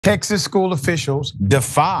Texas school officials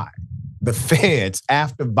defy the feds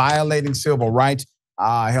after violating civil rights.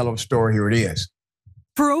 Hell of a story, here it is.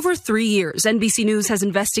 For over 3 years, NBC News has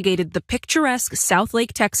investigated the picturesque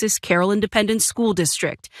Southlake, Texas Carroll Independent School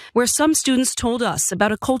District, where some students told us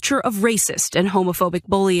about a culture of racist and homophobic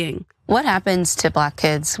bullying. What happens to Black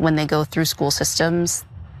kids when they go through school systems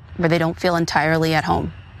where they don't feel entirely at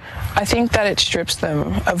home? I think that it strips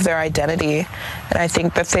them of their identity, and I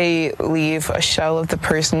think that they leave a shell of the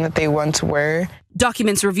person that they once were.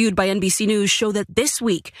 Documents reviewed by NBC News show that this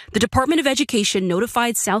week, the Department of Education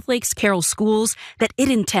notified Southlake's Carroll schools that it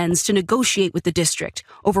intends to negotiate with the district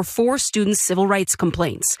over 4 students' civil rights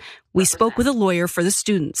complaints. We spoke with a lawyer for the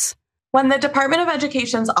students. When the Department of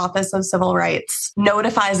Education's Office of Civil Rights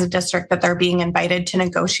notifies a district that they're being invited to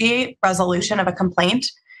negotiate resolution of a complaint,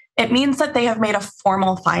 it means that they have made a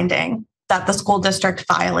formal finding that the school district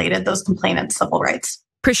violated those complainants' civil rights.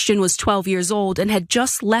 Christian was 12 years old and had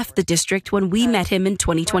just left the district when we met him in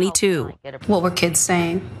 2022. What were kids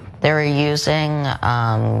saying? They were using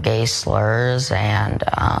gay slurs and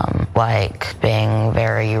being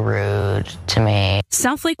very rude to me.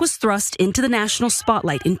 Southlake was thrust into the national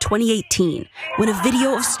spotlight in 2018 when a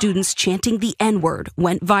video of students chanting the N-word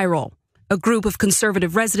went viral. A group of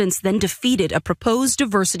conservative residents then defeated a proposed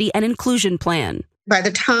diversity and inclusion plan. By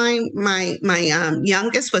the time my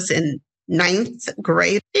youngest was in 9th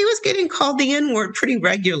grade, he was getting called the N-word pretty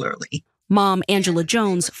regularly. Mom Angela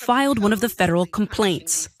Jones filed one of the federal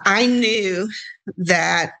complaints. I knew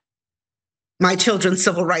that my children's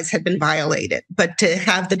civil rights had been violated, but to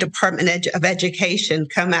have the Department of Education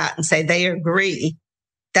come out and say they agree,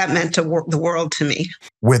 that meant the world to me.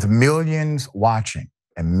 With millions watching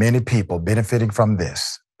and many people benefiting from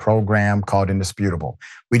this program called Indisputable,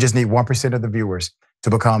 we just need 1% of the viewers to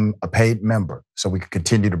become a paid member so we can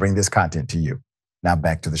continue to bring this content to you. Now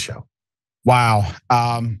back to the show. Wow.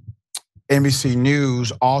 NBC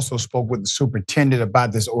News also spoke with the superintendent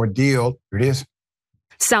about this ordeal. Here it is.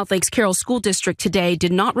 Southlake's Carroll School District today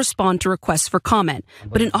did not respond to requests for comment,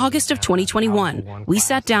 but in August of 2021, we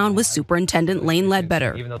sat down with Superintendent Lane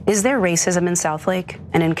Ledbetter. Is there racism in Southlake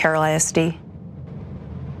and in Carroll ISD?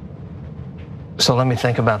 So let me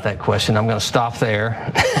think about that question. I'm going to stop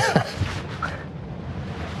there.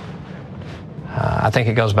 I think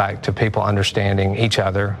it goes back to people understanding each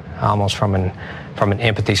other, almost from an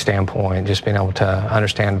empathy standpoint, just being able to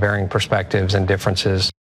understand varying perspectives and differences.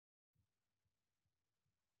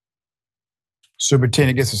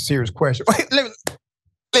 Superintendent gets a serious question. Wait,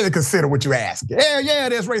 let me consider what you ask. Yeah,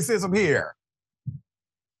 there's racism here.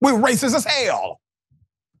 We're racist as hell.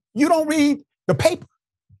 You don't read the paper.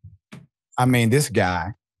 I mean, this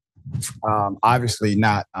guy, obviously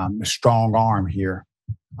not a strong arm here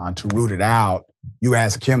to root it out. You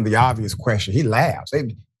ask him the obvious question, he laughs.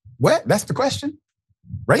 Hey, what? That's the question?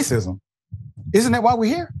 Racism? Isn't that why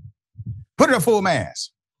we're here? Put it at full mass.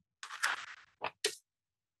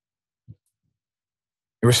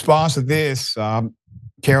 In response to this,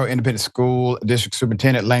 Carroll Independent School District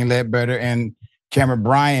Superintendent Lane Ledbetter and Cameron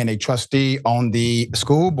Bryan, a trustee on the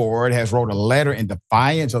school board, has wrote a letter in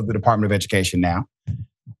defiance of the Department of Education now.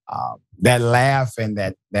 That laugh and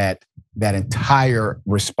that entire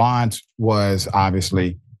response was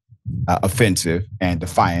obviously offensive and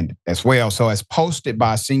defiant as well. So as posted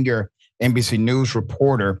by a senior NBC News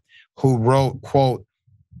reporter who wrote, quote,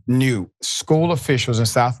 "New school officials in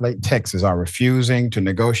Southlake, Texas are refusing to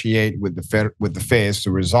negotiate with the feds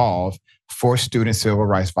to resolve 4 student civil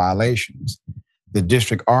rights violations. The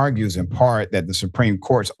district argues in part that the Supreme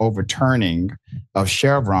Court's overturning of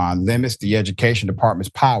Chevron limits the education department's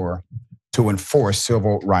power to enforce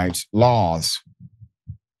civil rights laws.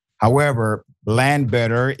 However,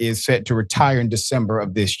 Ledbetter is set to retire in December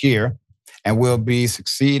of this year and will be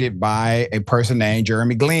succeeded by a person named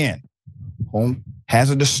Jeremy Glenn, whom has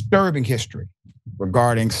a disturbing history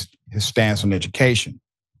regarding his stance on education.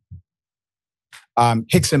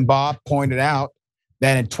 Hicks and Bob pointed out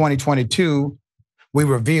that in 2022, we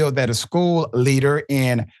revealed that a school leader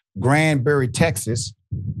in Granbury, Texas,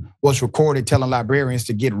 was recorded telling librarians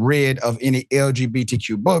to get rid of any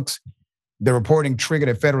LGBTQ books. The reporting triggered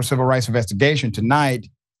a federal civil rights investigation. Tonight,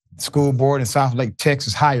 the school board in Southlake,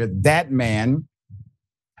 Texas hired that man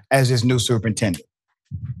as his new superintendent.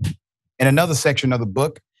 In another section of the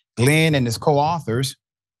book, Glenn and his co-authors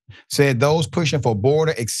said those pushing for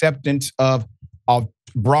broader acceptance of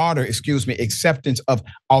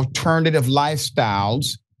alternative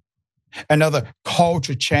lifestyles and other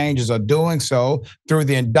culture changes are doing so through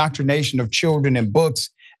the indoctrination of children in books,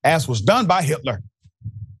 as was done by Hitler.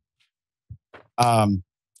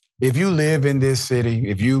 If you live in this city,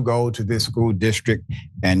 if you go to this school district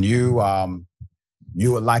and you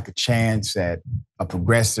you would like a chance at a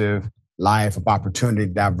progressive life of opportunity,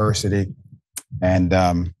 diversity, and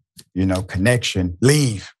connection,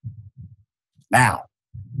 leave now.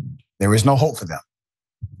 There is no hope for them.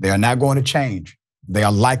 They are not going to change. They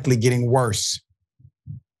are likely getting worse.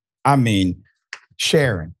 I mean,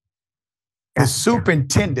 Sharon, the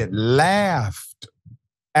superintendent laughed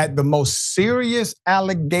at the most serious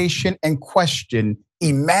allegation and question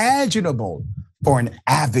imaginable for an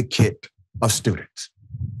advocate of students.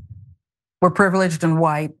 We're privileged and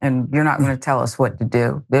white, and you're not going to tell us what to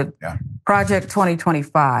do. Project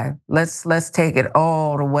 2025, let's take it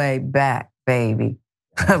all the way back, baby,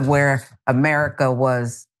 where America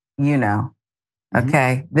was,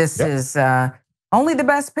 okay? This is only the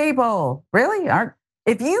best people, really?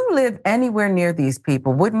 If you live anywhere near these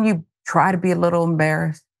people, wouldn't you try to be a little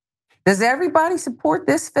embarrassed? Does everybody support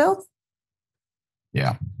this filth?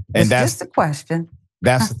 Yeah. And that's just a question.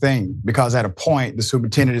 That's the thing, because at a point, the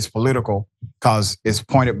superintendent is political because it's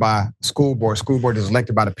appointed by school board. School board is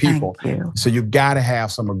elected by the people. So you got to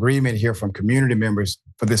have some agreement here from community members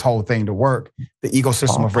for this whole thing to work. The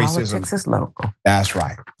ecosystem of racism. Politics is local. That's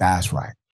right. That's right.